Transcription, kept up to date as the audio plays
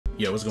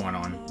Yo, what's going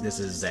on? This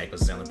is Zach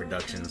with Zillain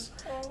Productions.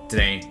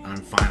 Today, I'm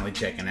finally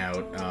checking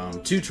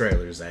out two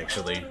trailers,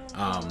 actually.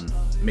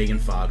 Megan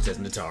Fox as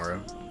Nitara.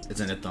 It's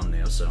in the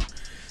thumbnail, so.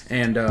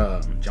 And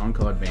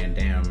Jean-Claude Van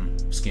Damme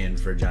skin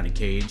for Johnny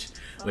Cage,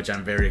 which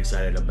I'm very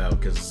excited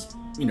about because,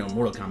 you know,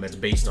 Mortal Kombat's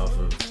based off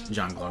of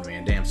Jean-Claude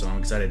Van Damme, so I'm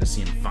excited to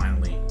see him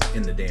finally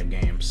in the damn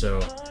game.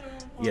 So,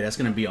 yeah, that's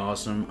gonna be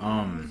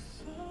awesome.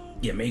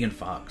 Yeah, Megan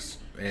Fox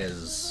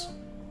as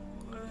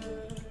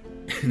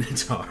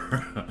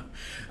Nitara.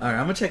 Alright,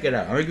 I'm gonna check it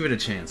out. I'm gonna give it a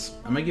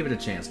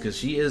chance. Because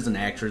she is an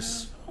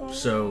actress,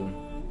 so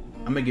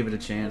I'm gonna give it a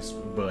chance,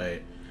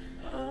 but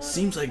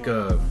seems like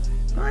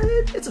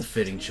it's a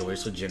fitting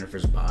choice with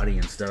Jennifer's body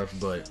and stuff,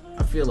 but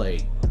I feel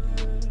like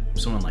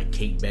someone like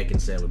Kate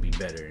Beckinsale would be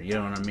better, you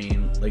know what I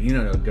mean? Like, you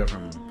know, the girl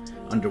from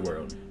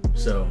Underworld.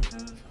 So,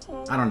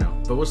 I don't know,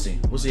 but we'll see.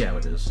 We'll see how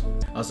it is.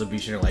 Also, be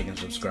sure to like and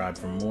subscribe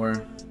for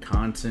more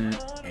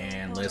content,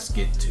 and let's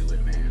get to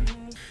it, man.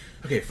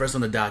 Okay, first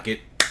on the docket,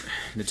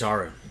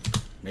 Nitara,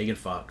 Megan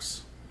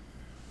Fox.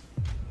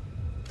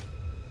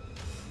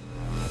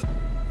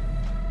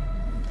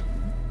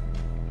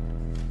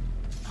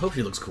 I hope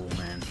she looks cool,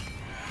 man.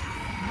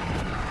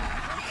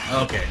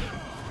 Okay.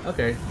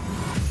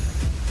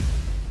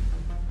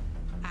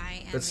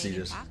 I am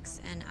Megan Fox,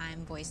 and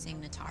I'm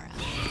voicing Nitara.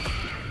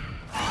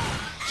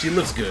 She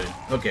looks good.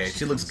 Okay,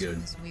 she looks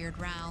good. This weird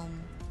realm.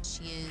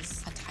 She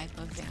is a type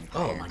of vampire.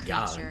 Oh my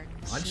god! Creature.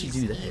 Why'd she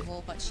do that? She's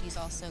evil, but she's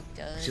also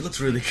good. She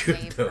looks really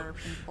good though.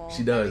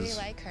 She does. I really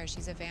like her.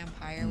 She's a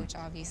vampire, which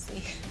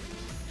obviously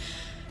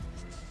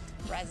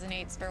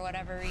resonates for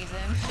whatever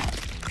reason.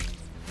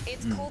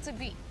 It's cool to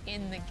be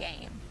in the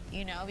game,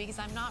 you know, because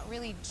I'm not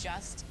really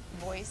just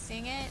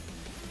voicing it.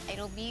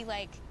 It'll be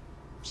like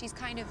she's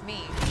kind of me.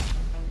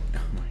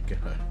 Oh my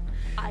god.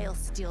 I'll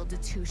steal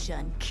Datusha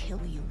and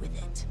kill you with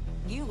it.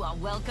 You are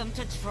welcome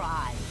to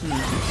try.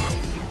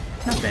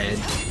 Not bad.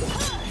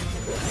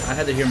 I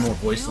had to hear more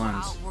voice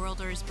lines.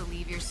 Outworlders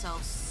believe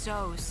yourselves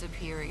so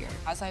superior.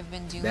 As I've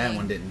been doing that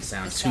one didn't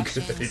sound too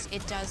good.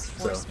 It does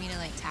force me to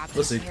like tap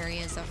into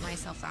areas of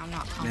myself that I'm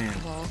not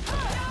comfortable.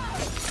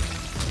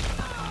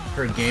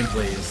 Her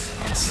gameplay is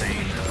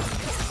insane though.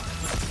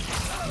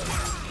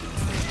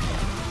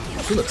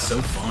 She looks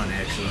so fun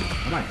actually.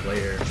 I might play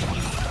her.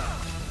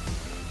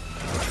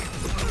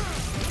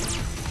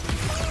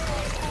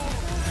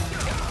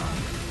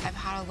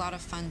 A lot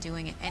of fun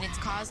doing it, and it's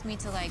caused me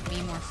to like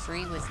be more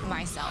free with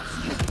myself.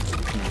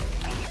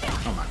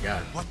 Oh my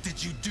god. What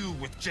did you do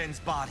with Jen's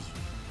body?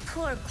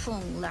 Poor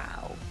Kung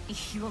Lao.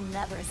 You'll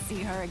never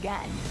see her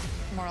again.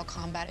 Mortal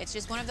Kombat, it's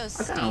just one of those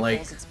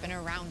staples. It's been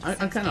around. I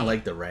kind of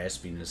like the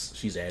raspiness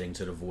she's adding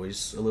to the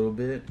voice a little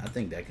bit. I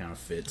think that kind of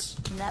fits.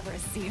 Never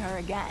see her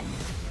again.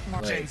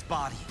 Jen's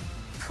body.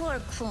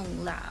 Poor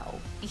Kung Lao.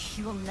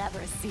 You'll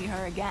never see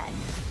her again.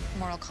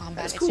 Mortal Kombat.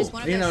 That's it's cool. Just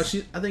one of you those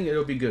know, I think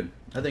it'll be good.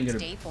 I think it'll.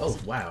 Staples.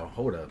 Oh wow,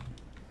 hold up.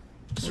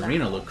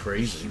 Serena looked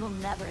crazy. You'll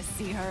never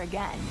see her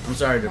again. I'm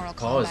sorry to Mortal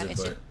pause Kombat, it,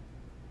 but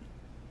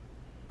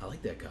I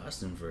like that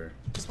costume for her.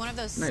 Just one of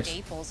those nice.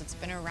 Staples. It's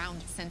been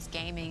around since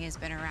gaming has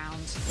been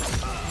around.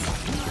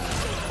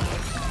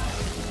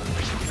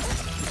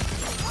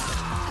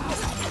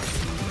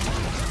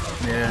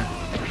 Yeah.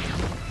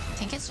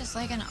 I think it's just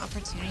like an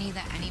opportunity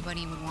that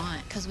anybody would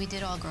want, because we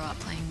did all grow up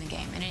playing the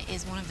game, and it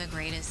is one of the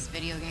greatest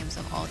video games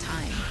of all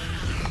time.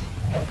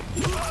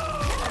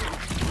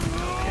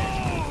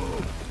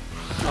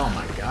 Oh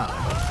my god.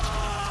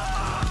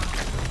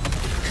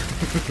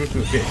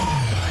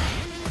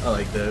 I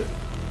like that.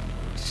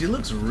 She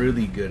looks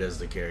really good as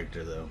the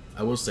character though.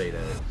 I will say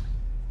that.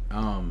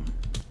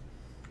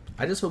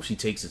 I just hope she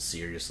takes it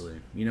seriously.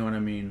 You know what I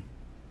mean?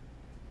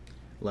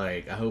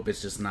 Like, I hope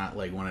it's just not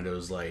like one of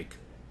those like,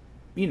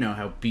 you know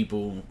how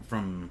people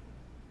from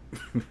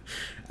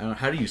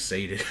how do you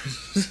say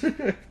this?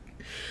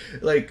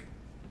 Like,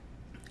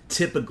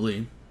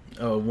 typically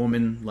a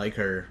woman like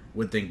her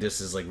would think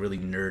this is like really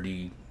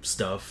nerdy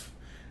stuff,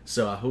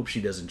 so I hope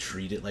she doesn't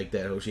treat it like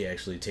that. I hope she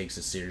actually takes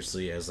it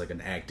seriously as like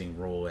an acting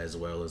role as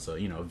well as a,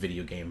 you know, a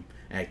video game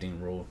acting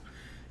role.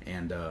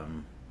 And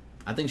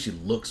I think she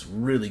looks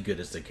really good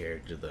as the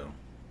character though,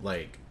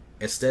 like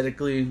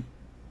aesthetically,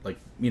 like,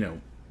 you know,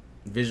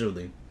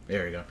 visually.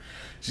 There we go.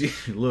 She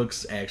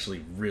looks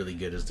actually really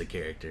good as the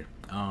character.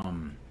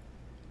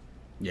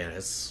 Yeah,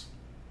 that's...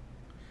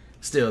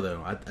 Still,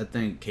 though, I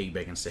think Kate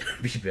Beckinsale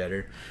would be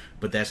better.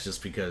 But that's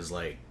just because,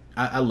 like,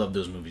 I love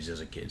those movies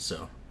as a kid,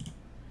 so...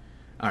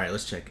 Alright,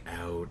 let's check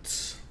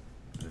out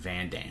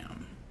Van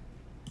Damme.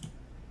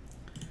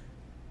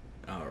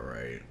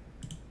 Alright.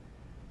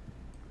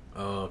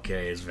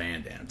 Okay, it's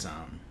Van Damme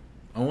time.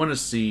 I want to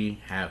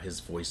see how his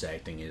voice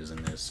acting is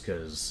in this,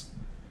 because...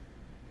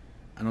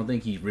 I don't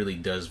think he really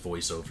does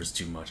voiceovers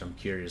too much. I'm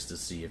curious to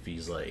see if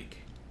he's like...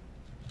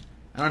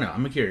 I don't know.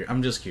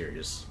 I'm just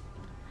curious.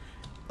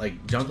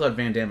 Like, Jean-Claude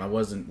Van Damme, I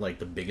wasn't like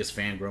the biggest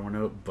fan growing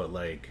up, but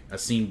like, I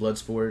seen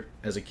Bloodsport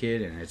as a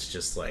kid, and it's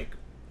just like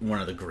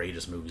one of the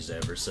greatest movies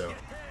ever, so...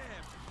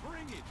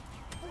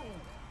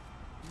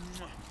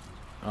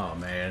 Oh,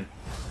 man.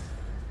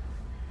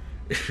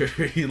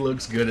 He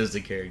looks good as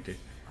the character.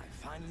 I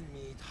finally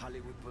meet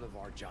Hollywood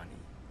Boulevard Johnny.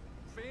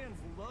 Fans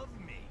love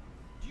me.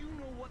 Do you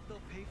know what they'll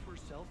pay for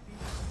selfies?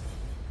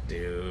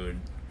 Dude.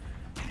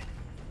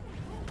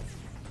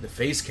 The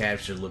face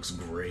capture looks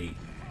great.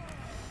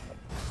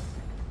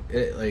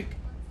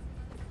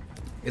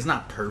 It's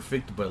not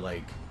perfect, but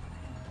like,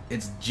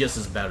 it's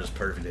just about as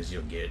perfect as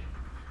you'll get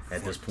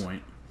at this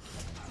point.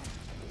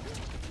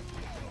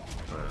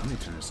 Alright, let me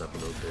turn this up a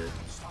little bit.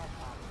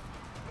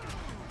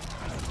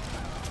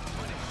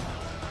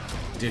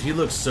 Dude, he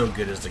looks so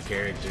good as the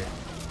character.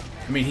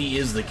 I mean, he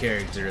is the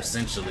character,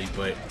 essentially,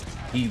 but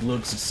he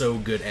looks so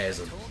good as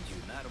him. I told you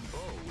Madame Bo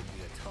would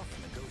be a tough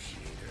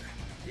negotiator.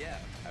 Yeah,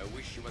 I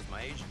wish she was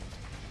my agent.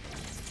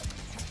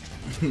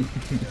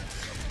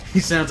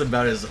 He sounds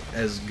about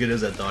as good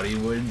as I thought he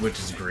would, which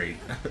is great.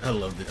 I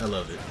loved it. I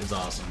loved it. It's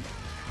awesome.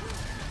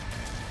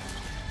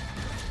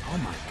 Oh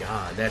my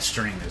god, that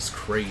string is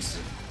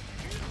crazy.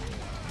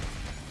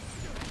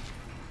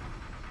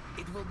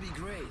 It will be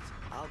great.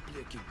 I'll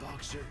play a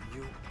kickboxer,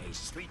 you a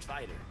street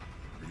fighter.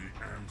 The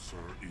answer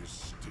is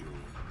still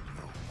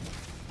no.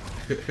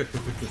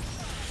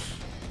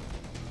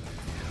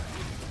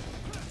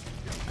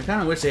 I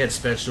kind of wish they had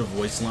special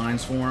voice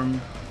lines for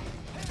him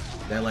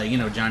that, like, you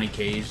know, Johnny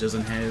Cage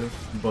doesn't have,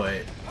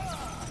 but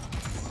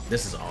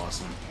this is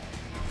awesome.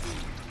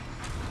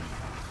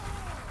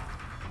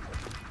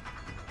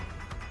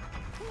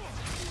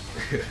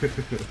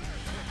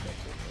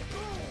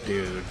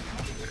 Dude.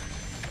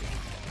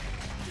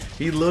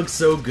 He looks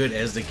so good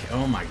as the...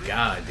 Oh my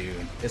god,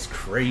 dude. It's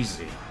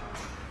crazy.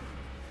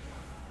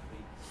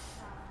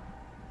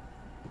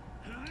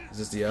 Is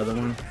this the other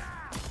one?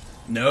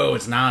 No,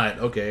 it's not.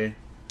 Okay.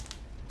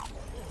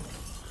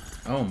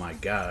 Oh my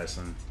god,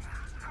 son.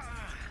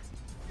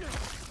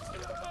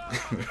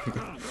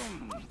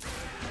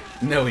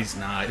 No, he's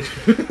not.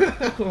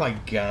 Oh my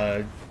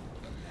god.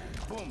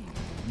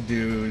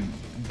 Dude,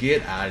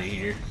 get out of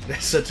here.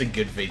 That's such a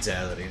good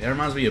fatality. That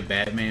reminds me of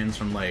Batman's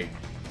from, like,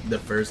 the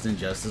first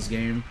Injustice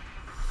game.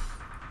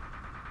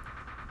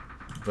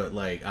 But,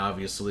 like,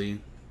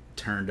 obviously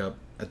turned up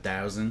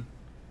 1,000.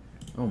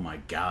 Oh my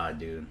god,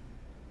 dude.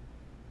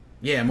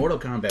 Yeah, Mortal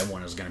Kombat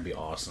 1 is gonna be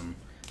awesome.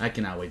 I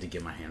cannot wait to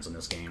get my hands on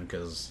this game,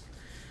 because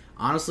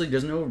honestly,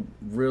 there's no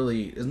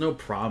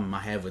problem I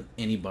have with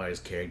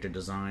anybody's character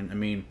design. I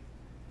mean,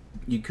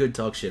 you could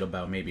talk shit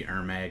about maybe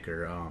Ermac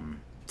or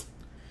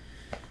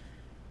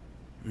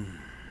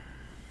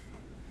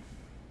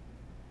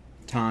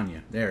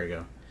Tanya. There we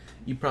go.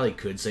 You probably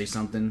could say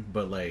something,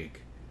 but,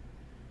 like,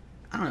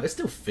 I don't know, it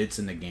still fits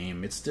in the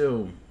game. It's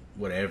still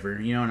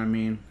whatever, you know what I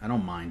mean? I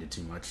don't mind it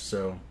too much,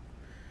 so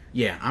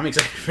yeah, I'm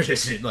excited for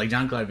this shit. Like,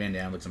 Jean-Claude Van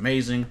Damme looks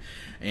amazing,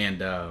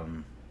 and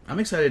I'm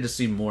excited to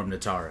see more of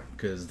Nitara,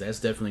 because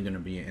that's definitely going to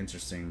be an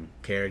interesting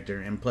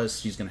character, and plus,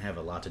 she's going to have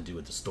a lot to do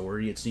with the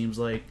story, it seems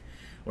like,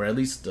 or at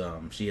least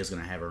she is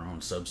going to have her own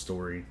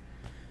sub-story,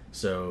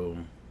 so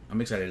I'm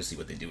excited to see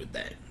what they do with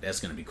that. That's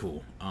going to be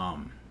cool.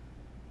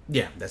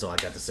 Yeah, that's all I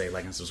got to say.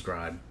 Like and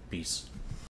subscribe. Peace.